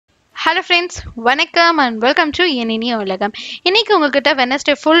Hello friends, வணக்கம் and welcome to இனிய உலகம். இன்னைக்கு உங்ககிட்ட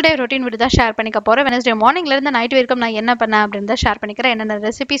Wednesday full day routine video தான் ஷேர் பண்ணிக்க போறேன். Wednesday மார்னிங்ல இருந்து நைட் வரைக்கும் நான் என்ன பண்ணேன் அப்படின்றத ஷேர் பண்ணிக்கிறேன். என்னென்ன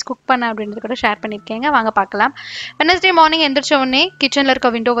ரெசிபீஸ் குக் பண்ணேன் அப்படின்றது கூட ஷேர் பண்ணிருக்கேங்க. வாங்க பார்க்கலாம். Wednesday மார்னிங் எந்திரிச்ச உடனே கிச்சன்ல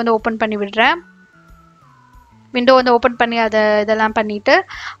இருக்க விண்டோ வந்து ஓபன் பண்ணி விடுறேன். விண்டோ வந்து ஓபன் பண்ணி இதெல்லாம் பண்ணிட்டு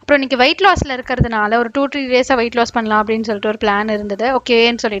அப்புறம் இன்னைக்கு வெயிட் லாஸ்ல இருக்கிறதுனால ஒரு 2-3 டேஸா வெயிட் லாஸ் பண்ணலாம் அப்படின்னு சொல்லிட்டு ஒரு பிளான் இருந்தது.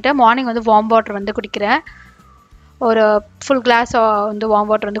 ஓகேன்னு சொல்லிட்டு மார்னிங் வந்து வார்ம் வாட்டர் வந்து குடிக்கிறேன். ஒரு ஃபுல் கிளாஸ் வந்து வார்ம்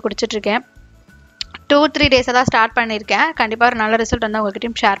வாட்டர் வந்து குடிச்சிட்டு இருக்கேன். 2-3 டேஸாக தான் ஸ்டார்ட் பண்ணியிருக்கேன். கண்டிப்பாக ஒரு நல்ல ரிசல்ட் வந்து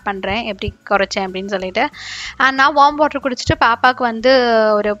உங்ககிட்டயும் ஷேர் பண்ணுறேன் எப்படி குறைச்சேன் அப்படின்னு சொல்லிட்டு. நான் வார்ம் வாட்டர் குடிச்சிட்டு பாப்பாவுக்கு வந்து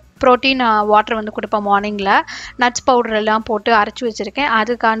ஒரு ப்ரோட்டீன் வாட்டர் வந்து கொடுப்பேன் மார்னிங்கில். நட்ஸ் பவுடர் எல்லாம் போட்டு அரைச்சி வச்சுருக்கேன்.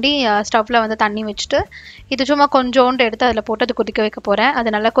 அதுக்காண்டி ஸ்டவ்வில் வந்து தண்ணி வச்சுட்டு இது சும்மா கொஞ்சோண்டு எடுத்து அதில் போட்டு அது கொதிக்க வைக்க போகிறேன்.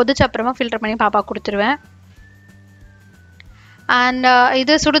 அது நல்லா கொதிச்ச அப்புறமா ஃபில்டர் பண்ணி பாப்பாவுக்கு கொடுத்துருவேன். அண்ட்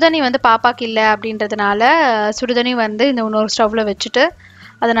இது சுடுதண்ணி வந்து பாப்பாக்கு இல்லை அப்படின்றதுனால சுடுதண்ணி வந்து இந்த இன்னொரு ஸ்டவ்வில் வச்சுட்டு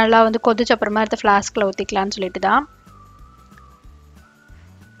அதை நல்லா வந்து கொதிச்ச அப்புறமா எடுத்து ஃப்ளாஸ்கில் ஊற்றிக்கலான்னு சொல்லிட்டு தான்.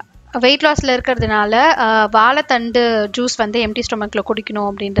 வெயிட் லாஸில் இருக்கிறதுனால வாழைத்தண்டு ஜூஸ் வந்து எம்டி ஸ்டொமக்கில் குடிக்கணும்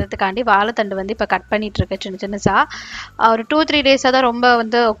அப்படின்றதுக்காண்டி வாழைத்தண்டு வந்து இப்போ கட் பண்ணிகிட்ருக்கேன் சின்னதாக. ஒரு 2-3 டேஸாக தான் ரொம்ப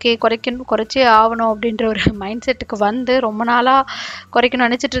வந்து ஓகே குறைச்சே ஆகணும் அப்படின்ற ஒரு மைண்ட் செட்டுக்கு வந்து ரொம்ப நாளாக குறைக்கணும்னு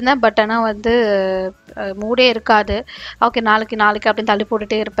நினச்சிட்டு இருந்தேன். பட் ஆனால் வந்து மூடே இருக்காது. ஓகே நாளைக்கு அப்படின்னு தள்ளி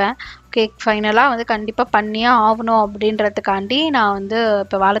போட்டுகிட்டே இருப்பேன். ஓகே ஃபைனலாக வந்து கண்டிப்பாக பண்ணியே ஆகணும் அப்படின்றதுக்காண்டி நான் வந்து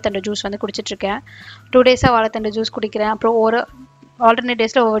இப்போ வாழைத்தண்டு ஜூஸ் வந்து குடிச்சிட்ருக்கேன். 2 டேஸாக வாழைத்தண்டு ஜூஸ் குடிக்கிறேன். அப்புறம் ஒரு ஆல்டர்னேட்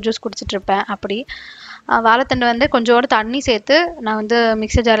டேஸில் ஒவ்வொரு ஜூஸ் குடிச்சிட்ருப்பேன். அப்படி வாழைத்தண்டு வந்து கொஞ்சோடு தண்ணி சேர்த்து நான் வந்து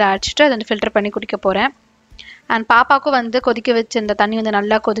மிக்ஸி ஜாரில் அடிச்சுட்டு அதை வந்து ஃபில்டர் பண்ணி குடிக்க போகிறேன். அண்ட் பாப்பாவுக்கும் வந்து கொதிக்க வச்சு இந்த தண்ணி வந்து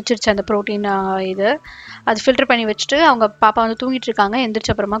நல்லா கொதிச்சிருச்சு அந்த ப்ரோட்டீன் இது அது ஃபில்டர் பண்ணி வச்சுட்டு அவங்க பாப்பா வந்து தூங்கிட்டு இருக்காங்க.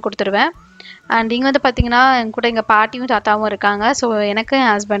 எந்திரிச்ச அப்புறமா கொடுத்துருவேன். அண்ட் இங்கே வந்து பார்த்தீங்கன்னா என் கூட எங்கள் பாட்டியும் தாத்தாவும் இருக்காங்க. ஸோ எனக்கு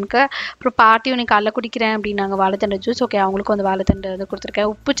என் ஹஸ்பண்ட்க்கு அப்புறம் பாட்டியும் நீ காலைல குடிக்கிறேன் அப்படின்னாங்க வாழைத்தண்டு ஜூஸ். ஓகே அவங்களுக்கும் வந்து வாழைத்தண்டு வந்து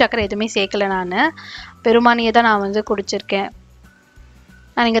கொடுத்துருக்கேன். உப்பு சக்கரை எதுவுமே சேர்க்கலை. நான் பெருமானியை தான் நான் வந்து குடிச்சிருக்கேன்.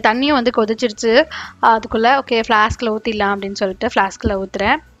 நான் இங்கே தண்ணியும் வந்து கொதிச்சிருச்சு. அதுக்குள்ளே ஓகே ஃப்ளாஸ்கில் ஊற்றிடலாம் அப்படின்னு சொல்லிட்டு ஃப்ளாஸ்கில்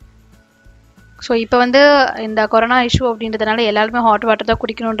ஊற்றுறேன். ஸோ இப்போ வந்து இந்த கொரோனா இஷ்யூ அப்படின்றதுனால எல்லாருமே ஹாட் வாட்டர் தான்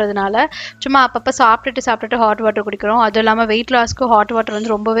குடிக்கணுன்றதுனால சும்மா அப்பப்போ சாப்பிட்டுட்டு ஹாட் வாட்டர் குடிக்கிறோம். அதுவும் இல்லாமல் வெயிட் லாஸ்க்கு ஹாட் வாட்டர்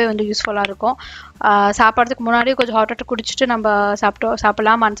வந்து ரொம்பவே வந்து யூஸ்ஃபுல்லாக இருக்கும். சாப்பிட்றதுக்கு முன்னாடியே கொஞ்சம் ஹாட் வாட்டர் குடிச்சிட்டு நம்ம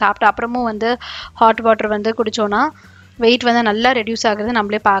சாப்பிடலாம். சாப்பிட்ட அப்புறமும் வந்து ஹாட் வாட்டர் வந்து குடித்தோன்னா வெயிட் வந்து நல்லா ரெடியூஸ் ஆகுறது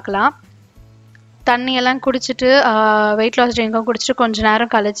நம்மளே பார்க்கலாம். தண்ணியெல்லாம் குடிச்சிட்டு வெயிட் லாஸ் ட்ரிங்க்கும் குடிச்சிட்டு கொஞ்சம் நேரம்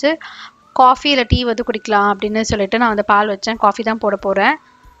கழிச்சு காஃபி இல்லை டீ வந்து குடிக்கலாம் அப்படின்னு சொல்லிட்டு நான் வந்து பால் வச்சேன். காஃபி தான் போட போகிறேன்.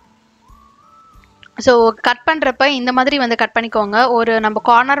 ஸோ கட் பண்ணுறப்ப இந்த மாதிரி வந்து கட் பண்ணிக்கோங்க. ஒரு நம்ம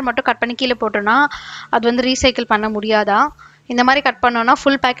கார்னர் மட்டும் கட் பண்ணி கீழே போட்டோன்னா அது வந்து ரீசைக்கிள் பண்ண முடியாதா. இந்த மாதிரி கட் பண்ணோன்னா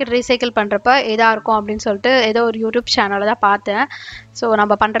ஃபுல் பேக்கெட் ரீசைக்கிள் பண்ணுறப்ப எதாக இருக்கும் அப்படின்னு சொல்லிட்டு ஏதோ ஒரு யூடியூப் சேனலில் தான் பார்த்தேன். ஸோ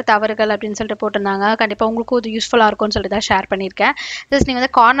நம்ம பண்ணுற தவறுகள் அப்படின்னு சொல்லிட்டு போட்டிருந்தாங்க. கண்டிப்பாக உங்களுக்கும் இது யூஸ்ஃபுல்லாக இருக்கும்னு சொல்லிட்டு தான் ஷேர் பண்ணியிருக்கேன். ஜஸ்ட் நீங்கள்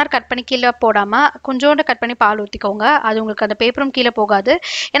வந்து கார்னர் கட் பண்ணி கீழே போடாமல் கொஞ்சோண்டு கட் பண்ணி பால் ஊற்றிக்கோங்க. அது உங்களுக்கு அந்த பேப்பரும் கீழே போகாது.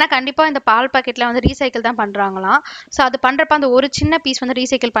 ஏன்னா கண்டிப்பாக இந்த பால் பாக்கெட்டில் வந்து ரீசைக்கிள் தான் பண்ணுறாங்களாம். ஸோ அது பண்ணுறப்ப அந்த ஒரு சின்ன பீஸ் வந்து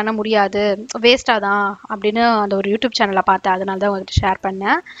ரீசைக்கிள் பண்ண முடியாது, வேஸ்ட்டாக தான் அப்படின்னு அந்த ஒரு யூடியூப் சேனலில் பார்த்தேன். அதனால தான் உங்கள்கிட்ட ஷேர்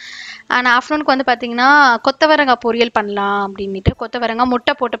பண்ணேன். அண்ட் ஆஃப்டர்நூனுக்கு வந்து பார்த்தீங்கன்னா கொத்தவரங்காய் பொரியல் பண்ணலாம் அப்படின்ட்டு கொத்தவரங்காய்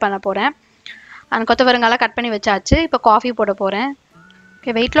முட்டை போட்டு பண்ண போகிறேன். அண்ட் கொத்தவரங்காயெலாம் கட் பண்ணி வச்சாச்சு. இப்போ காஃபி போட போகிறேன்.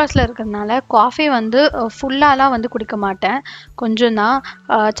 ஓகே வெயிட் லாஸில் இருக்கிறதுனால காஃபி வந்து ஃபுல்லாலாம் வந்து குடிக்க மாட்டேன். கொஞ்சம் தான்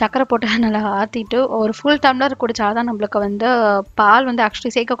சக்கரை போட்டு நல்லா ஆற்றிட்டு ஒரு ஃபுல் டம்ளர் குடித்தாதான் நம்மளுக்கு வந்து பால் வந்து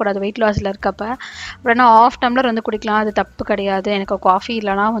ஆக்சுவலி சேர்க்கக்கூடாது வெயிட் லாஸில் இருக்கப்போ. அப்படின்னா ஆஃப் டம்ளர் வந்து குடிக்கலாம். அது தப்பு கிடையாது. எனக்கு காஃபி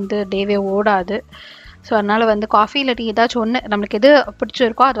இல்லைனா வந்து டேவே ஓடாது. ஸோ அதனால் வந்து காஃபி இல்லை டீ ஏதாச்சும் ஒன்று நம்மளுக்கு எது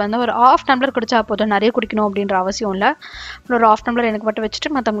பிடிச்சிருக்கோ அது வந்து ஒரு ஆஃப் டம்ளர் குடித்தா போதும். நிறைய குடிக்கணும் அப்படின்ற அவசியம் இல்லை. ஒரு ஆஃப் டம்ளர் எனக்கு மட்டும்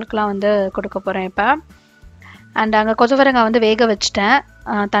வச்சுட்டு மற்றவங்களுக்குலாம் வந்து கொடுக்க போகிறேன் இப்போ. அண்ட் அங்கே கொத்தவரங்காய் வந்து வேக வச்சுட்டேன்.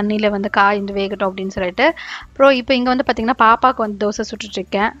 தண்ணியில் வந்து காய் வந்து வேகட்டும் அப்படின்னு சொல்லிட்டு. அப்புறம் இப்போ இங்கே வந்து பார்த்திங்கன்னா பாப்பாவுக்கு வந்து தோசை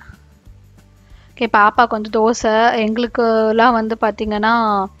சுட்டுட்ருக்கேன். ஓகே பாப்பாவுக்கு வந்து தோசை எங்களுக்குலாம் வந்து பார்த்திங்கன்னா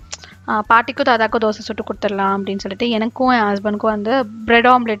பாட்டிக்கும் தாத்தாக்கும் தோசை சுட்டு கொடுத்துடலாம் அப்படின்னு சொல்லிட்டு எனக்கும் என் ஹஸ்பண்டுக்கும் வந்து பிரெட்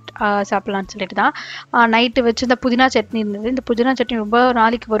ஆம்லெட் சாப்பிட்லான்னு சொல்லிட்டு தான் நைட்டு வச்சு இந்த புதினா சட்னி இருந்தது. இந்த புதினா சட்னி ரொம்ப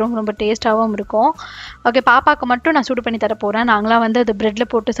நாளைக்கு வரும், ரொம்ப டேஸ்ட்டாகவும் இருக்கும். ஓகே பாப்பாவுக்கு மட்டும் நான் சூடு பண்ணி தர போகிறேன். நாங்களாம் வந்து அது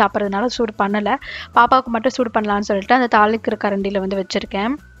ப்ரெட்டில் போட்டு சாப்பிட்றதுனால சூடு பண்ணலை. பாப்பாவுக்கு மட்டும் சூடு பண்ணலான்னு சொல்லிட்டு அந்த தாளிக்கிற கரண்டியில் வந்து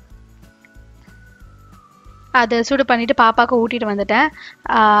வச்சுருக்கேன். அதை சூடு பண்ணிவிட்டு பாப்பாவுக்கு ஊட்டிட்டு வந்துட்டேன்.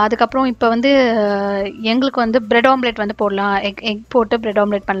 அதுக்கப்புறம் இப்போ வந்து எங்களுக்கு வந்து பிரெட் ஆம்லெட் வந்து போடலாம், எக் போட்டு பிரெட்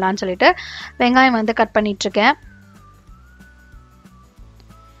ஆம்லெட் பண்ணலான்னு சொல்லிட்டு வெங்காயம் வந்து கட் பண்ணிகிட்ருக்கேன்.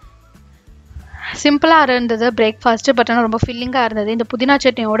 சிம்பிளாக இருந்தது பிரேக்ஃபாஸ்ட்டு. பட் ஆனால் ரொம்ப ஃபில்லிங்காக இருந்தது. இந்த புதினா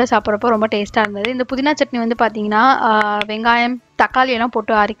சட்னியோடு சாப்பிட்றப்போ ரொம்ப டேஸ்ட்டாக இருந்தது. இந்த புதினா சட்னி வந்து பார்த்திங்கன்னா வெங்காயம் தக்காளி எல்லாம்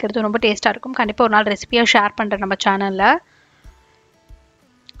போட்டு அரைக்கிறது ரொம்ப டேஸ்ட்டாக இருக்கும். கண்டிப்பாக ஒரு நாள் ரெசிபியாக ஷேர் பண்ணுறேன் நம்ம சேனலில்.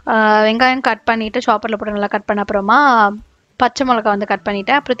 வெங்காயம் கட் பண்ணிவிட்டு சாப்பரில் போட்டு நல்லா கட் பண்ண அப்புறமா பச்சை மிளகாய் வந்து கட்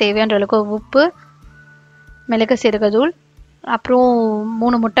பண்ணிட்டேன். அப்புறம் தேவையான அளவுக்கு உப்பு, மிளகு சீரகத்தூள், அப்புறம்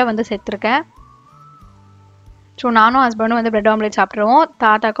 3 முட்டை வந்து சேர்த்துருக்கேன். ஸோ நானும் ஹஸ்பண்டும் வந்து பிரெட் ஆம்லேட் சாப்பிட்ருவோம்.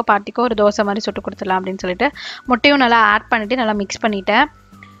 தாத்தாக்கோ பாட்டிக்கோ ஒரு தோசை மாதிரி சுட்டு கொடுத்துடலாம் அப்படின்னு சொல்லிட்டு முட்டையும் நல்லா ஆட் பண்ணிவிட்டு நல்லா மிக்ஸ் பண்ணிட்டேன்.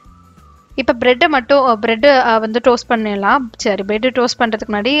 இப்போ ப்ரெட்டை மட்டும் ப்ரெட்டு வந்து டோஸ்ட் பண்ணிடலாம். சரி, ப்ரெட்டு டோஸ்ட்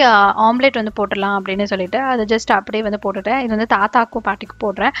பண்ணுறதுக்கு முன்னாடி ஆம்லேட் வந்து போட்டுடலாம் அப்படின்னு சொல்லிட்டு அதை ஜஸ்ட் அப்படியே வந்து போட்டுட்டேன். இது வந்து தாத்தாக்கும் பாட்டிக்கும்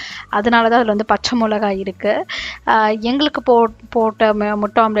போடுறேன், அதனால தான் அதில் வந்து பச்சை மிளகாய் இருக்குது. எங்களுக்கு போட்ட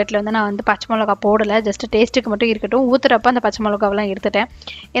முட்டை ஆம்லேட்டில் வந்து நான் வந்து பச்சை மிளகா போடலை, ஜஸ்ட் டேஸ்ட்டுக்கு மட்டும் இருக்கட்டும். ஊற்றுறப்ப அந்த பச்சை மிளகாவெல்லாம் எடுத்துட்டேன்.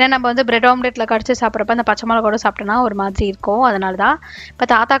 ஏன்னா நம்ம வந்து ப்ரெட் ஆம்லேட்டில் கடிச்சு சாப்பிட்றப்ப அந்த பச்சை மிளகாவோட சாப்பிட்டோன்னா ஒரு மாதிரி இருக்கும், அதனால தான். இப்போ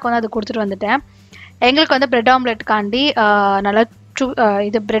தாத்தாக்கு வந்து அது கொடுத்துட்டு வந்துட்டேன். எங்களுக்கு வந்து ப்ரெட் ஆம்லேட்டுக்காண்டி நல்லா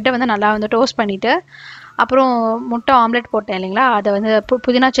இது ப்ரெட்டை வந்து நல்லா வந்து டோஸ்ட் பண்ணிவிட்டு அப்புறம் முட்டை ஆம்லேட் போட்டேன் இல்லைங்களா, அதை வந்து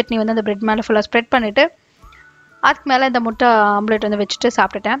புதினா சட்னி வந்து அந்த ப்ரெட் மேலே ஃபுல்லாக ஸ்ப்ரெட் பண்ணிவிட்டு அதுக்கு மேலே இந்த முட்டை ஆம்லேட் வந்து வச்சுட்டு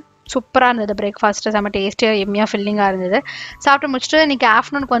சாப்பிட்டுட்டேன். சூப்பராக இருந்தது பிரேக்ஃபாஸ்ட்டு, செம்ம டேஸ்டியாக எம்மியாக ஃபில்லிங்காக இருந்தது. சாப்பிட்டு முடிச்சுட்டு இன்றைக்கி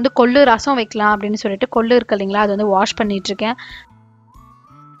ஆஃப்டர்நூனுக்கு வந்து கொள்ளு ரசம் வைக்கலாம் அப்படின்னு சொல்லிட்டு கொள்ளு இருக்கு இல்லைங்களா, அது வந்து வாஷ் பண்ணிகிட்ருக்கேன்.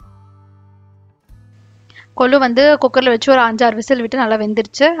 கொள்ளு வந்து குக்கரில் வச்சு ஒரு 5-6 விசில் விட்டு நல்லா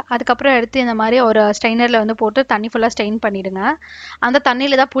வெந்துருச்சு. அதுக்கப்புறம் எடுத்து இந்த மாதிரி ஒரு ஸ்ட்ரெயினரில் வந்து போட்டு தண்ணி ஃபுல்லாக ஸ்ட்ரெயின் பண்ணிவிடுங்க. அந்த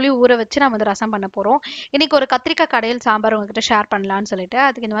தண்ணியில் தான் புளி ஊற வச்சு நம்ம வந்து ரசம் பண்ண போகிறோம். இன்றைக்கி ஒரு கத்திரிக்காய் கடையில் சாம்பார் உங்ககிட்ட ஷேர் பண்ணலான்னு சொல்லிட்டு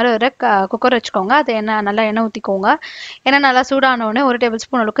அதுக்கு இந்த மாதிரி ஒரு குக்கர் வச்சுக்கோங்க. அது நல்லா எண்ணெய் ஊற்றிக்கோங்க. எண்ணெய் நல்லா சூடானோடனே 1 டேபிள்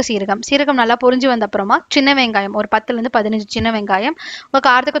ஸ்பூன் அளவுக்கு சீரகம் நல்லா பொரிஞ்சு வந்த அப்புறமா சின்ன வெங்காயம் ஒரு 10 - 15 சின்ன வெங்காயம், உங்கள்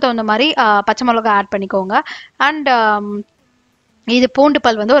காரத்துக்கு தகுந்த மாதிரி பச்சை மிளகா ஆட் பண்ணிக்கோங்க. அண்ட் இது பூண்டு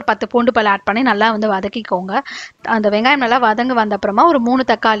பல் வந்து ஒரு 10 பூண்டு பல் ஆட் பண்ணி நல்லா வந்து வதக்கிக்கோங்க. அந்த வெங்காயம் நல்லா வந்த அப்புறமா ஒரு 3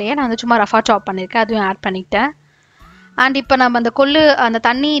 தக்காளியை நான் வந்து சும்மா ரஃபாக சாப் பண்ணியிருக்கேன், அதுவும் ஆட் பண்ணிக்கிட்டேன். அண்ட் இப்போ நம்ம அந்த கொள்ளு அந்த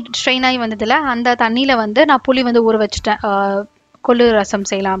தண்ணி ஸ்ட்ரெயின் ஆகி வந்ததில் அந்த தண்ணியில் வந்து நான் புளி வந்து ஊற வச்சுட்டேன், கொள்ளு ரசம்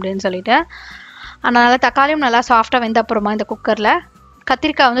செய்யலாம் அப்படின்னு சொல்லிட்டு. அதனால் தக்காளியும் நல்லா சாஃப்டாக வெந்த அப்புறமா இந்த குக்கரில்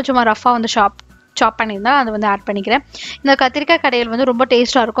கத்திரிக்காய் வந்து சும்மா ரஃபாக வந்து சாப் பண்ணியிருந்தா அதை வந்து ஆட் பண்ணிக்கிறேன். இந்த கத்திரிக்காய் கடையில் வந்து ரொம்ப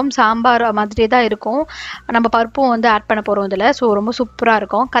டேஸ்ட்டாக இருக்கும், சாம்பார் மாதிரி தான் இருக்கும். நம்ம பருப்பும் வந்து ஆட் பண்ண போகிறோம் இதில், ஸோ ரொம்ப சூப்பராக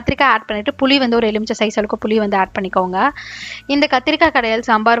இருக்கும். கத்திரிக்காய் ஆட் பண்ணிவிட்டு புளி வந்து ஒரு எலுமிச்சை சைஸ் அளவுக்கு புளி வந்து ஆட் பண்ணிக்கோங்க. இந்த கத்திரிக்காய் கடையில்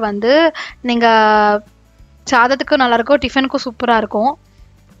சாம்பார் வந்து நீங்கள் சாதத்துக்கும் நல்லாயிருக்கும், டிஃபனுக்கும் சூப்பராக இருக்கும்.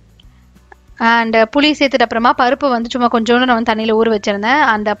 அண்ட் புளி சேர்த்துட்டு அப்புறமா பருப்பு வந்து சும்மா கொஞ்சோண்டு நான் வந்து தண்ணியில் ஊற வச்சுருந்தேன்,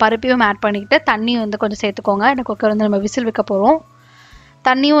 அந்த பருப்பையும் ஆட் பண்ணிக்கிட்டு தண்ணி வந்து கொஞ்சம் சேர்த்துக்கோங்க. இந்த குக்கர் வந்து நம்ம விசில் வைக்க போகிறோம்.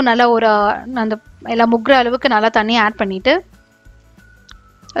 தண்ணியும் நல்லா ஒரு அந்த எல்லாம் முக்குற அளவுக்கு நல்லா தண்ணி ஆட் பண்ணிவிட்டு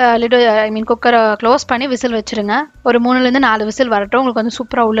குக்கரை க்ளோஸ் பண்ணி விசில் வச்சுருங்க. ஒரு 3 - 4 விசில் வரட்டும். உங்களுக்கு வந்து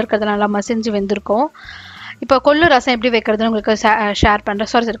சூப்பராக உள்ளே இருக்கிறது நல்லா மசிஞ்சு வெந்திருக்கும். இப்போ கொள்ளு ரசம் எப்படி வைக்கிறதுன்னு உங்களுக்கு ஷேர்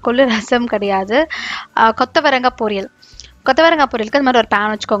பண்ணுறேன். சாரி, கொள்ளு ரசம் கிடையாது, கொத்தவரங்காய் பொரியல். கொத்தவரங்காய் பொரியலுக்கு அது மாதிரி ஒரு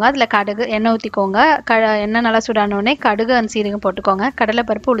பேன் வச்சுக்கோங்க. அதில் கடுகு எண்ணெய் ஊற்றிக்கோங்க. எண்ணெய் நல்லா சூடானோடனே கடுகு அண்ட் சீரகம் போட்டுக்கோங்க.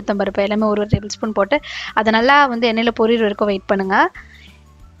 கடலைப்பருப்பு, உளுத்தம்பருப்பு எல்லாமே 1 டேபிள் ஸ்பூன் போட்டு அதை நல்லா வந்து எண்ணெயில் பொரியல் வரைக்கும் வெயிட் பண்ணுங்கள்.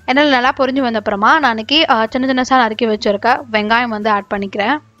 எண்ணெயில் நல்லா பொரிஞ்சு வந்த அப்புறமா நான் அன்றைக்கி சின்னசாக நறுக்கி வச்சுருக்க வெங்காயம் வந்து ஆட்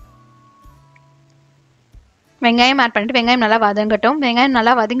பண்ணிக்கிறேன். வெங்காயம் ஆட் பண்ணிவிட்டு வெங்காயம் நல்லா வதங்கட்டும். வெங்காயம்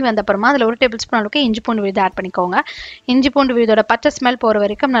நல்லா வதங்கி வந்த அப்புறமா அதில் 1 டேபிள் ஸ்பூன் அளவுக்கு இஞ்சி பூண்டு விழுது ஆட் பண்ணிக்கோங்க. இஞ்சி பூண்டு விழுதோட பச்சை ஸ்மெல் போகிற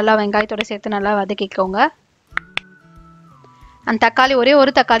வரைக்கும் நல்லா வெங்காயத்தோடு சேர்த்து நல்லா வதக்கிக்கோங்க. அந்த தக்காளி ஒரே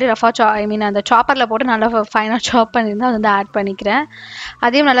ஒரு தக்காளி ரஃபா அந்த சாப்பரில் போட்டு நல்லா ஃபைனாக சாப் பண்ணியிருந்தால் அது வந்து ஆட் பண்ணிக்கிறேன்.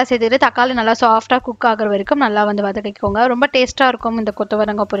 அதையும் நல்லா சேர்த்துட்டு தக்காளி நல்லா சாஃப்டாக குக் ஆகிற வரைக்கும் நல்லா வந்து வதக்கிக்கோங்க. ரொம்ப டேஸ்ட்டாக இருக்கும் இந்த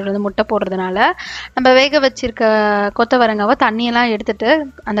கொத்தவரங்காய் பொரியல் வந்து முட்டை போடுறதுனால. நம்ம வேக வச்சிருக்க கொத்தவரங்காவை தண்ணியெல்லாம் எடுத்துகிட்டு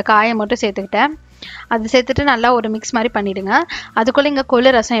அந்த காயை மட்டும் சேர்த்துக்கிட்டேன். அது சேர்த்துட்டு நல்லா ஒரு மிக்ஸ் மாதிரி பண்ணிவிடுங்க. அதுக்குள்ளே இங்கே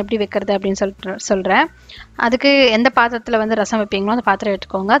கொள்ளு ரசம் எப்படி வைக்கிறது அப்படின்னு சொல்கிறேன். அதுக்கு எந்த பாத்திரத்தில் வந்து ரசம் வைப்பீங்களோ அந்த பாத்திரம்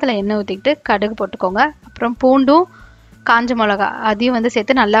எடுத்துக்கோங்க. அதில் எண்ணெய் ஊற்றிக்கிட்டு கடுகு போட்டுக்கோங்க. அப்புறம் பூண்டும் காஞ்ச மிளகா அதையும் வந்து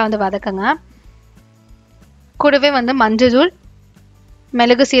சேர்த்து நல்லா வந்து வதக்குங்க. கூடவே வந்து மஞ்சள்,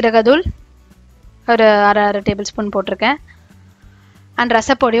 மிளகு சீரகத்தூள் ஒரு அரை டேபிள் ஸ்பூன் போட்டிருக்கேன். அண்ட்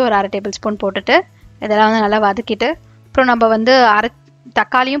ரசப்பொடி ஒரு அரை டேபிள் ஸ்பூன் போட்டுட்டு இதெல்லாம் வந்து நல்லா வதக்கிட்டு அப்புறம் நம்ம வந்து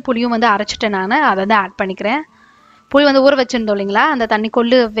தக்காளியும் புளியும் வந்து அரைச்சிட்டேன். நான் அதை வந்து ஆட் பண்ணிக்கிறேன். புளி வந்து ஊற வச்சுருந்தோம் இல்லைங்களா, அந்த தண்ணி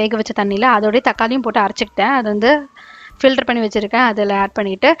கொள்ளு வேக வச்ச தண்ணியில் அதோடய தக்காளியும் போட்டு அரைச்சிக்கிட்டேன். அது வந்து ஃபில்டர் பண்ணி வச்சுருக்கேன், அதில் ஆட்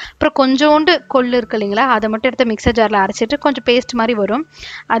பண்ணிவிட்டு அப்புறம் கொஞ்சோண்டு கொள்ளு இருக்குது இல்லைங்களா, அதை மட்டும் எடுத்து மிக்சர் ஜாரில் அரைச்சிட்டு கொஞ்சம் பேஸ்ட் மாதிரி வரும்.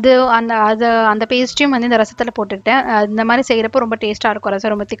 அந்த பேஸ்ட்டையும் வந்து இந்த ரசத்தில் போட்டுக்கிட்டேன். இந்த மாதிரி செய்கிறப்போ ரொம்ப டேஸ்ட்டாக இருக்கும்.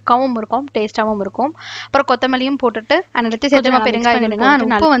 ரசம் ரொம்ப திக்காகவும் இருக்கும், டேஸ்ட்டாகவும் இருக்கும். அப்புறம் கொத்தமல்லியும் போட்டுட்டு எடுத்து சேர்த்து பெருங்காயம்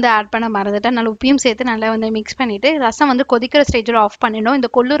உப்பு வந்து ஆட் பண்ண மறந்துட்டேன். நல்லா உப்பையும் சேர்த்து நல்லா வந்து மிக்ஸ் பண்ணிவிட்டு ரசம் வந்து கொதிக்கிற ஸ்டேஜில் ஆஃப் பண்ணிடணும்.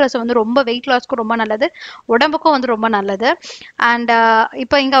 இந்த கொள்ளு ரசம் வந்து ரொம்ப வெயிட் லாஸ்க்கும் ரொம்ப நல்லது, உடம்புக்கும் வந்து ரொம்ப நல்லது. அண்ட்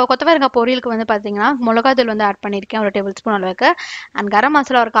இப்போ இங்கே கொத்தவரங்காய் பொரியலுக்கு வந்து பார்த்தீங்கன்னா மிளகாத்தூள் வந்து ஆட் பண்ணியிருக்கேன் ஒரு டேபிள் ஸ்பூன் அளவுக்கு. அண்ட் கரம்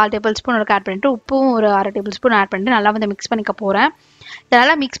மசாலா ஒரு 1/4 டேபிள் ஸ்பூன் அளவுக்கு ஆட் பண்ணிட்டு உப்பும் ஒரு அரை டேபிள் ஸ்பூன் ஆட் பண்ணிட்டு நல்லா வந்து மிக்ஸ் பண்ணிக்க போகிறேன்.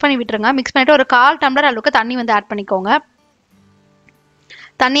 இதெல்லாம் மிக்ஸ் பண்ணி விட்டுருங்க. மிக்ஸ் பண்ணிட்டு ஒரு 1/4 டம்ளர் அளவுக்கு தண்ணி வந்து ஆட் பண்ணிக்கோங்க.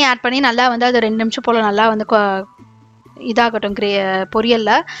 தண்ணி ஆட் பண்ணி நல்லா வந்து அது 2 நிமிஷம் போல் நல்லா வந்து இதாகட்டும்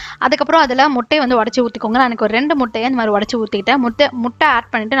பொரியல்ல. அதுக்கப்புறம் அதில் முட்டையை வந்து உடச்சி ஊற்றிக்கோங்க. நான் எனக்கு ஒரு 2 முட்டையை இந்த மாதிரி உடச்சி ஊற்றிட்டேன். முட்டை ஆட்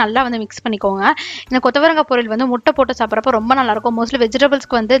பண்ணிட்டு நல்லா வந்து மிக்ஸ் பண்ணிக்கோங்க. இந்த கொத்தவரங்காய் பொரியல் வந்து முட்டை போட்டு சாப்பிட்றப்ப ரொம்ப நல்லாயிருக்கும். மோஸ்ட்லி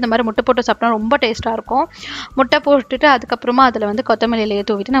வெஜிடபிள்ஸ்க்கு வந்து இந்த மாதிரி முட்டை போட்டு சாப்பிட்டா ரொம்ப டேஸ்ட்டாக இருக்கும். முட்டை போட்டுட்டு அதுக்கப்புறமா அதில் வந்து கொத்தமல்லி இலையை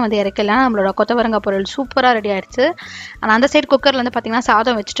தூவிட்டு நான் வந்து இறக்கலாம். நம்மளோட கொத்தவரங்காய் பொரியல் சூப்பராக ரெடி ஆயிடுச்சு. ஆனால் அந்த சைடு குக்கரில் வந்து பார்த்தீங்கன்னா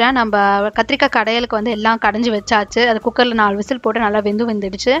சாதம் வச்சுட்டேன். நம்ம கத்திரிக்காய் கடையலுக்கு வந்து எல்லாம் கடைஞ்சி வச்சாச்சு. அது குக்கரில் 4 விசில் போட்டு நல்லா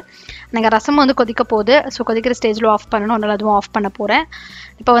வெந்துடுச்சு. எனக்கு ரசம் வந்து கொதிக்க போகுது. ஸோ கொதிக்கிற ஸ்டேஜில் ஆஃப் பண்ணணும். அதனால் அதுவும் ஆஃப் பண்ண போகிறேன்.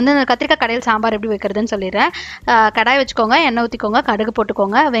 இப்போ வந்து கத்திரிக்காய் கடையில் சாம்பார் எப்படி வைக்கிறதுன்னு சொல்லிடுறேன். கடாய் வச்சுக்கோங்க, எண்ணெய் ஊற்றிக்கோங்க, கடுகு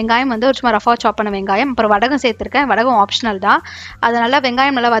போட்டுக்கோங்க. வெங்காயம் வந்து ஒரு சும்மா ரஃபாக சாப் பண்ண வெங்காயம், அப்புறம் வடகம் சேர்த்துருக்கேன். வடகம் ஆப்ஷனல் தான். அதனால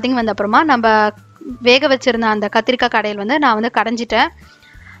வெங்காயம் நல்லா வதங்கி வந்த அப்புறமா நம்ம வேக வச்சிருந்த அந்த கத்திரிக்காய் கடையில் வந்து நான் வந்து கடைஞ்சிட்டேன்.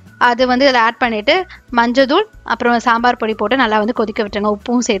 அது வந்து இதில் ஆட் பண்ணிவிட்டு மஞ்சள், அப்புறம் சாம்பார் பொடி போட்டு நல்லா வந்து கொதிக்க விட்டுருங்க.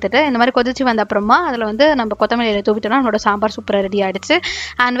 உப்பும் சேர்த்துட்டு இந்த மாதிரி கொதிச்சு வந்த அப்புறமா அதில் வந்து நம்ம கொத்தமல்லியில் தூவிட்டோம்னா நம்மளோட சாம்பார் சூப்பராக ரெடி ஆகிடுச்சு.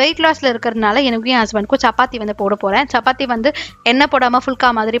 அண்ட் வெயிட் லாஸில் இருக்கிறதுனால எனக்கும் என் ஹஸ்பண்டுக்கும் சப்பாத்தி வந்து போட போகிறேன். சப்பாத்தி வந்து எண்ணெய் போடாமல்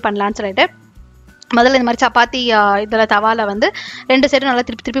ஃபுல்கா மாதிரி பண்ணலான்னு சொல்லிட்டு முதல்ல இந்த மாதிரி சப்பாத்தி இதில் தவாவில் வந்து 2 சைடும் நல்லா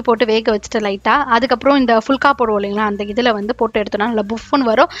திருப்பி போட்டு வேக வச்சுட்டு லைட்டாக, அதுக்கப்புறம் இந்த ஃபுல்கா போடுவோம் இல்லைங்களா, அந்த இதில் வந்து போட்டு எடுத்தோம்னா நல்லா புஃப்னு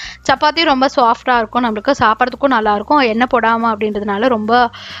வரும். சப்பாத்தியும் ரொம்ப சாஃப்டாக இருக்கும், நம்மளுக்கு சாப்பிட்றதுக்கும் நல்லாயிருக்கும். எண்ணெய் போடாமல் அப்படின்றதுனால ரொம்ப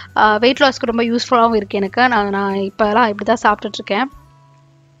வெயிட் லாஸ்க்கு ரொம்ப யூஸ்ஃபுல்லாகவும் இருக்குது எனக்கு. நான் இப்போலாம் இப்படி தான் சாப்பிட்டுட்ருக்கேன்.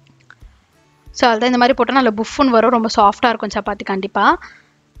 ஸோ அதுதான் இந்த மாதிரி போட்டால் நல்லா புஃப்னு வரும், ரொம்ப சாஃப்டாக இருக்கும் சப்பாத்தி கண்டிப்பாக.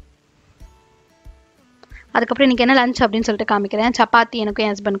 அதுக்கப்புறம் இன்றைக்கி என்ன லஞ்ச் அப்படின்னு சொல்லிட்டு காமிக்கிறேன். சப்பாத்தி எனக்கும்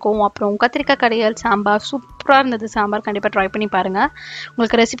என் ஹஸ்பண்டுக்கும், அப்புறம் கத்திரிக்காய் கடையல் சாம்பார் சூப்பராக இருந்தது. சாம்பார் கண்டிப்பாக ட்ரை பண்ணி பாருங்கள்.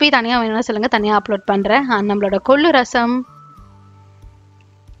 உங்களுக்கு ரெசிபி தனியாக வேணும்னா சொல்லுங்கள், தனியாக அப்லோட் பண்ணுறேன். நம்மளோட கொள்ளு ரசம்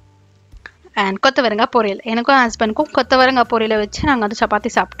அண்ட் கொத்தவரங்காய் பொரியல். எனக்கும் என் ஹஸ்பண்டுக்கும் கொத்தவரங்காய் பொரியலை வச்சு நாங்கள் வந்து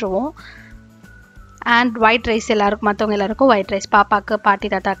சப்பாத்தி சாப்பிட்ருவோம். அண்ட் ஒயிட் ரைஸ் எல்லாருக்கும், மற்றவங்க எல்லாருக்கும் ஒயிட் ரைஸ், பாப்பாவுக்கு பாட்டி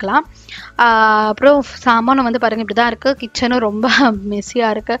தாத்தாக்கலாம். அப்புறம் சாமானும் வந்து பாருங்கள் இப்படி தான் இருக்குது. கிச்சனும் ரொம்ப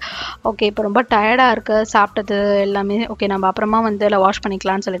மெஸ்ஸியாக இருக்குது. ஓகே, இப்போ ரொம்ப டயர்டாக இருக்குது சாப்பிட்டது எல்லாமே. ஓகே, நம்ம அப்புறமா வந்து இல்லை வாஷ்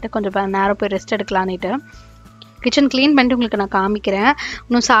பண்ணிக்கலாம்னு சொல்லிட்டு கொஞ்சம் நேரம் போய் ரெஸ்ட் எடுக்கலான்னுட்டு கிச்சன் க்ளீன் பண்ணிட்டு உங்களுக்கு நான் காமிக்கிறேன்.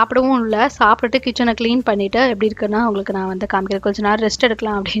 இன்னும் சாப்பிடவும் இல்லை, சாப்பிட்டுட்டு கிச்சனை க்ளீன் பண்ணிவிட்டு எப்படி இருக்குன்னா உங்களுக்கு நான் வந்து காமிக்கிறேன். கொஞ்சம் நேரம் ரெஸ்ட்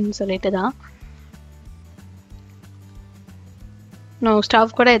எடுக்கலாம் அப்படின்னு சொல்லிட்டு தான். நான்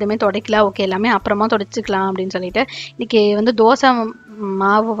ஸ்டவ் கூட எதுவுமே துடைக்கல. ஓகே, எல்லாமே அப்புறமா துடைச்சிக்கலாம் அப்படின்னு சொல்லிட்டு இன்றைக்கி வந்து தோசை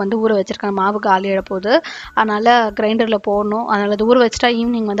மாவு வந்து ஊற வச்சுருக்கேன். மாவு காலி போகுது, அதனால் கிரைண்டரில் போடணும். அதனால் அது ஊற வச்சுட்டா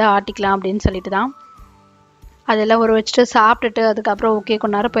ஈவினிங் வந்து ஆட்டிக்கலாம் அப்படின்னு சொல்லிட்டு தான் அதெல்லாம் ஊற வச்சுட்டு சாப்பிட்டுட்டு அதுக்கப்புறம் ஓகே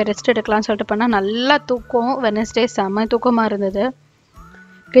கொஞ்ச நேரம் போய் ரெஸ்ட் எடுக்கலாம்னு சொல்லிட்டு பண்ணால் நல்லா தூக்கம். வெனஸ்டே செம்ம தூக்கமாக இருந்தது.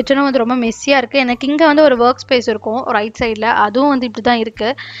 கிச்சனும் வந்து ரொம்ப மெஸ்ஸியாக இருக்குது. எனக்கு இங்கே வந்து ஒரு ஒர்க் ஸ்பேஸ் இருக்கும் ரைட் சைடில், அதுவும் வந்து இப்படி தான்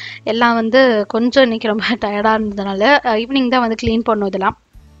இருக்குது. எல்லாம் வந்து கொஞ்சம் இன்றைக்கி ரொம்ப டயர்டாக இருந்ததுனால ஈவினிங் தான் வந்து க்ளீன் பண்ணும். இதெல்லாம்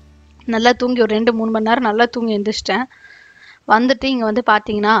நல்லா தூங்கி ஒரு 2-3 மணி நேரம் நல்லா தூங்கி எழுந்திரிச்சிட்டேன். வந்துட்டு இங்கே வந்து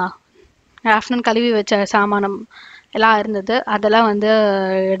பார்த்தீங்கன்னா ஆஃப்டர்நூன் கழுவி வச்ச சாமானம் எல்லாம் இருந்தது. அதெல்லாம் வந்து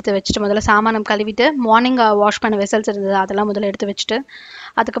எடுத்து வச்சுட்டு முதல்ல சாமானம் கழுவிட்டு மார்னிங் வாஷ் பண்ண வெசல்ஸ் இருந்தது அதெல்லாம் முதல்ல எடுத்து வச்சுட்டு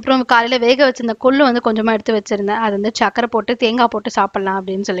அதுக்கப்புறம் காலையில் வேக வச்சிருந்த கொள்ளு வந்து கொஞ்சமாக எடுத்து வச்சுருந்தேன். அது வந்து சக்கரை போட்டு தேங்காய் போட்டு சாப்பிட்லாம்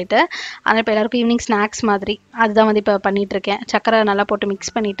அப்படின்னு சொல்லிட்டு அதனால் இப்போ எல்லாருக்கும் ஈவினிங் ஸ்நாக்ஸ் மாதிரி அதுதான் வந்து இப்போ பண்ணிகிட்ருக்கேன். சக்கரை நல்லா போட்டு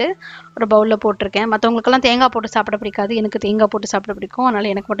மிக்ஸ் பண்ணிவிட்டு ஒரு பவுலில் போட்டிருக்கேன். மற்றவங்களுக்கெல்லாம் தேங்காய் போட்டு சாப்பிட பிடிக்காது, எனக்கு தேங்காய் போட்டு சாப்பிட பிடிக்கும்.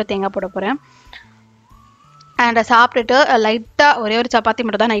 அதனால் எனக்கு மட்டும் தேங்காய் போட போகிறேன். அண்ட் சாப்பிட்டுட்டு லைட்டாக ஒரே ஒரு சப்பாத்தி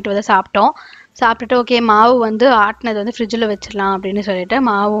மட்டும் தான் நைட்டு வந்து சாப்பிட்டோம். சாப்பிட்டுட்டு ஓகே மாவு வந்து ஆட்டினது வந்து ஃப்ரிட்ஜில் வச்சிடலாம் அப்படின்னு சொல்லிட்டு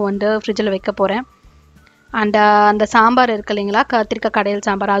மாவு வந்து ஃப்ரிட்ஜில் வைக்க போகிறேன். அண்ட் அந்த சாம்பார் இருக்கு இல்லைங்களா, கத்திரிக்காய் கடையல்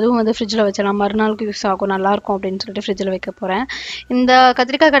சாம்பார், அதுவும் வந்து ஃப்ரிட்ஜில் வச்சிடலாம், மறுநாளுக்கு யூஸ் ஆகும், நல்லாயிருக்கும் அப்படின்னு சொல்லிட்டு ஃப்ரிட்ஜில் வைக்க போகிறேன். இந்த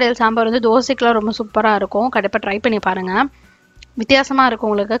கத்திரிக்காய் கடையல் சாம்பார் வந்து தோசைக்கெலாம் ரொம்ப சூப்பராக இருக்கும். கண்டிப்பாக ட்ரை பண்ணி பாருங்கள், வித்தியாசமாக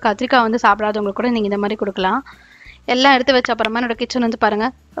இருக்கும். உங்களுக்கு கத்திரிக்காய் வந்து சாப்பிடாதவங்களுக்கு கூட நீங்கள் இந்த மாதிரி கொடுக்கலாம். எல்லாம் எடுத்து வச்ச அப்புறமா என்னோட கிச்சன் வந்து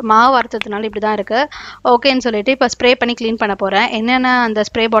பாருங்கள் மாவு அரைச்சதுனால இப்படி தான் இருக்குது. ஓகேன்னு சொல்லிட்டு இப்போ ஸ்ப்ரே பண்ணி க்ளீன் பண்ண போகிறேன். என்னென்ன அந்த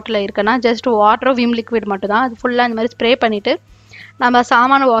ஸ்ப்ரே பாட்டில் இருக்குன்னா ஜஸ்ட் வாட்டரும் விம் லிக்விட் மட்டும் தான். அது ஃபுல்லாக இந்த மாதிரி ஸ்ப்ரே பண்ணிவிட்டு நம்ம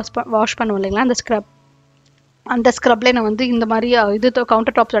சாமான வாஷ் பண்ணுவோம் இல்லைங்களா, அந்த ஸ்க்ரப்லேயே நான் வந்து இந்த மாதிரி இது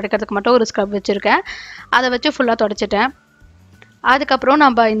கவுண்டர் டாப் துடைக்கிறதுக்கு மட்டும் ஒரு ஸ்க்ரப் வச்சுருக்கேன். அதை வச்சு ஃபுல்லாக துடைச்சிட்டேன். அதுக்கப்புறம்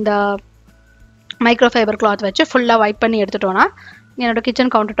நம்ம இந்த மைக்ரோ ஃபைபர் கிளாத் வச்சு ஃபுல்லாக வைப் பண்ணி எடுத்துட்டோன்னா என்னோட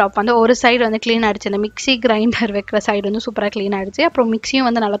கிச்சன் கவுண்டர் டாப் வந்து ஒரு சைடு வந்து க்ளீன் ஆகிடுச்சு. இந்த மிக்ஸி கிரைண்டர் வைக்கிற சைடு வந்து சூப்பராக க்ளீன் ஆகிடுச்சு. அப்புறம் மிக்ஸியும்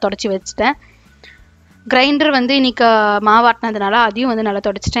வந்து நல்லா தொடச்சி வச்சுட்டேன். கிரைண்டர் வந்து இன்றைக்கி மாவாட்டினதுனால அதையும் வந்து நல்லா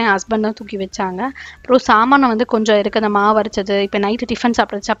தொடச்சிட்டேன். என் ஹஸ்பண்ட் தான் தூக்கி வச்சாங்க. அப்புறம் சாமானை வந்து கொஞ்சம் இருக்குது, அந்த மாவு அரைச்சது. இப்போ நைட்டு டிஃபன்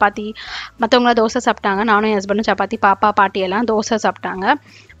சாப்பிட்றது சப்பாத்தி, மற்றவங்களாம் தோசை சாப்பிட்டாங்க. நானும் என் ஹஸ்பண்டும் சப்பாத்தி, பாப்பா பாட்டியெல்லாம் தோசை சாப்பிட்டாங்க.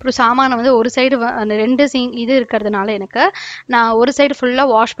 அப்புறம் சாமானை வந்து ஒரு சைடு அந்த 2 இது இருக்கிறதுனால எனக்கு நான் ஒரு சைடு ஃபுல்லாக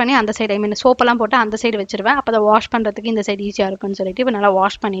வாஷ் பண்ணி அந்த சைடு சோப்பெல்லாம் போட்டு அந்த சைடு வச்சுருவேன். அப்போ அதை வாஷ் பண்ணுறதுக்கு இந்த சைடு ஈஸியாக இருக்குன்னு சொல்லிட்டு இப்போ நல்லா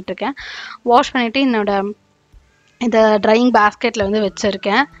வாஷ் பண்ணிகிட்ருக்கேன். வாஷ் பண்ணிவிட்டு என்னோட இந்த ட்ரையிங் பேஸ்கெட்டில் வந்து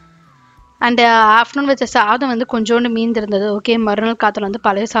வச்சுருக்கேன். அண்டு ஆஃப்டர்நூன் வச்ச சாதம் வந்து கொஞ்சோண்டு மீந்திருந்தது. ஓகே மறுநாள் காற்றுல வந்து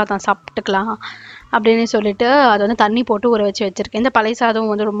பழைய சாதம் சாப்பிட்டுக்கலாம் அப்படின்னு சொல்லிட்டு அதை வந்து தண்ணி போட்டு ஊற வச்சுருக்கேன். இந்த பழைய சாதம்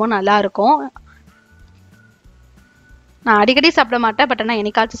வந்து ரொம்ப நல்லாயிருக்கும். நான் அடிக்கடி சாப்பிட மாட்டேன், பட் ஆனால்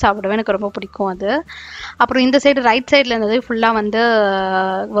என்னைக்காச்சும் சாப்பிடுவேன், எனக்கு ரொம்ப பிடிக்கும் அது. அப்புறம் இந்த சைடு ரைட் சைடில் இருந்தது ஃபுல்லாக வந்து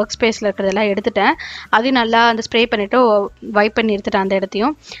ஒர்க் ஸ்பேஸில் இருக்கிறதெல்லாம் எடுத்துட்டேன். அதையும் நல்லா அந்த ஸ்ப்ரே பண்ணிவிட்டு வைப் பண்ணி எடுத்துட்டேன் அந்த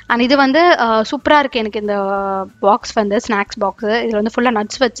இடத்தையும். அண்ட் இது வந்து சூப்பராக இருக்குது எனக்கு இந்த பாக்ஸ் வந்து ஸ்நாக்ஸ் பாக்ஸு. இதில் வந்து ஃபுல்லாக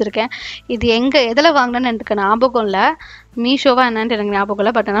நட்ஸ் வச்சுருக்கேன். இது எதில் வாங்கினேன்னு எனக்கு ஞாபகம் இல்லை, மீஷோவா என்னன்ட்டு எனக்கு ஞாபகம்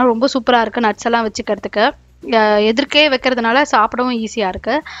இல்லை, பட் ஆனால் ரொம்ப சூப்பராக இருக்குது நட்ஸ் எல்லாம் வச்சுக்கிறதுக்கு. எதிர்க்கே வைக்கிறதுனால சாப்பிடவும் ஈஸியாக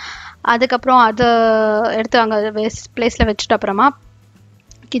இருக்குது. அதுக்கப்புறம் அதை எடுத்து அங்கே வேஸ்ட் பிளேஸில் வச்சுட்டு அப்புறமா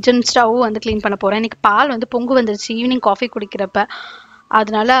கிச்சன் ஸ்டவ் வந்து க்ளீன் பண்ண போகிறேன். இன்றைக்கி பால் வந்து பொங்கு வந்துருச்சு ஈவினிங் காஃபி குடிக்கிறப்ப,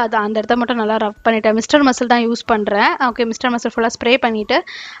 அதனால அது அந்த இடத்த மட்டும் நல்லா ரப் பண்ணிவிட்டேன். மிஸ்டர் மசில் தான் யூஸ் பண்ணுறேன். ஓகே, மிஸ்டர் மசில் ஃபுல்லாக ஸ்ப்ரே பண்ணிவிட்டு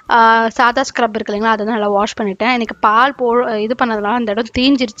சாதா ஸ்க்ரப் இருக்கு இல்லைங்களா, அதை வந்து நல்லா வாஷ் பண்ணிவிட்டேன். எனக்கு பால் இது பண்ணதுனால அந்த இடம்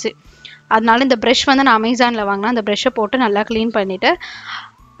தீஞ்சிருச்சு. அதனால இந்த ப்ரஷ் வந்து நான் அமேசானில் வாங்கினேன். அந்த ப்ரஷ்ஷை போட்டு நல்லா க்ளீன் பண்ணிவிட்டு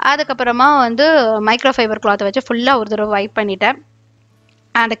அதுக்கப்புறமா வந்து மைக்ரோ ஃபைபர் கிளாத்தை வச்சு ஃபுல்லாக ஒரு தடவை வைப் பண்ணிவிட்டேன்.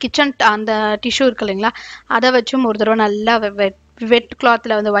 அந்த கிச்சன் அந்த டிஷ்யூ இருக்கு இல்லைங்களா, அதை வச்சும் ஒரு தடவை நல்லா வெட்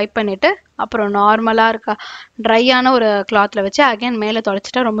கிளாத்தில் வந்து வைப் பண்ணிவிட்டு அப்புறம் நார்மலாக இருக்க ட்ரையான ஒரு கிளாத்தில் வச்சு அகைன் மேலே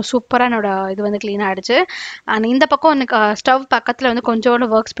தொடச்சிட்டா ரொம்ப சூப்பராக என்னோட இது வந்து க்ளீன் ஆகிடுச்சு. அண்ட் இந்த பக்கம் எனக்கு ஸ்டவ் பக்கத்தில் வந்து கொஞ்சோண்டு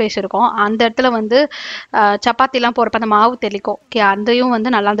ஒர்க் ஸ்பேஸ் இருக்கும். அந்த இடத்துல வந்து சப்பாத்திலாம் போகிறப்ப அந்த மாவு தெளிக்கும். ஓகே, அதையும்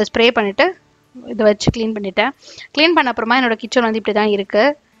வந்து நல்லா அந்த ஸ்ப்ரே பண்ணிவிட்டு இதை வச்சு க்ளீன் பண்ணிட்டேன். க்ளீன் பண்ண அப்புறமா என்னோட கிச்சன் வந்து இப்படி தான்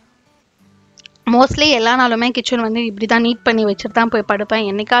இருக்குது. மோஸ்ட்லி எல்லா நாளுமே கிச்சன் வந்து இப்படி தான் நீட் பண்ணி வச்சுட்டு தான் போய் படுப்பேன்.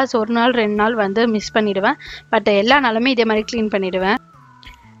 என்னைக்காச்சும் ஒரு நாள் 2 நாள் வந்து மிஸ் பண்ணிவிடுவேன், பட் எல்லா நாளுமே இதே மாதிரி க்ளீன் பண்ணிவிடுவேன்.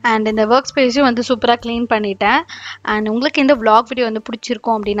 அண்ட் இந்த ஒர்க் ஸ்பேஸையும் வந்து சூப்பராக க்ளீன் பண்ணிட்டேன். அண்ட் உங்களுக்கு இந்த vlog வீடியோ வந்து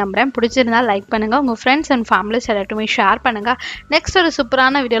பிடிச்சிருக்கும் அப்படின்னு நம்புகிறேன். பிடிச்சிருந்தா லைக் பண்ணுங்கள், உங்கள் ஃப்ரெண்ட்ஸ் அண்ட் ஃபேமிலிஸ் எல்லாத்துமே ஷேர் பண்ணுங்கள். நெக்ஸ்ட் ஒரு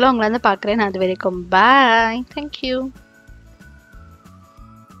சூப்பரான வீடியோவில் உங்களை வந்து பார்க்குறேன். அது வரைக்கும் பாய், தேங்க்யூ.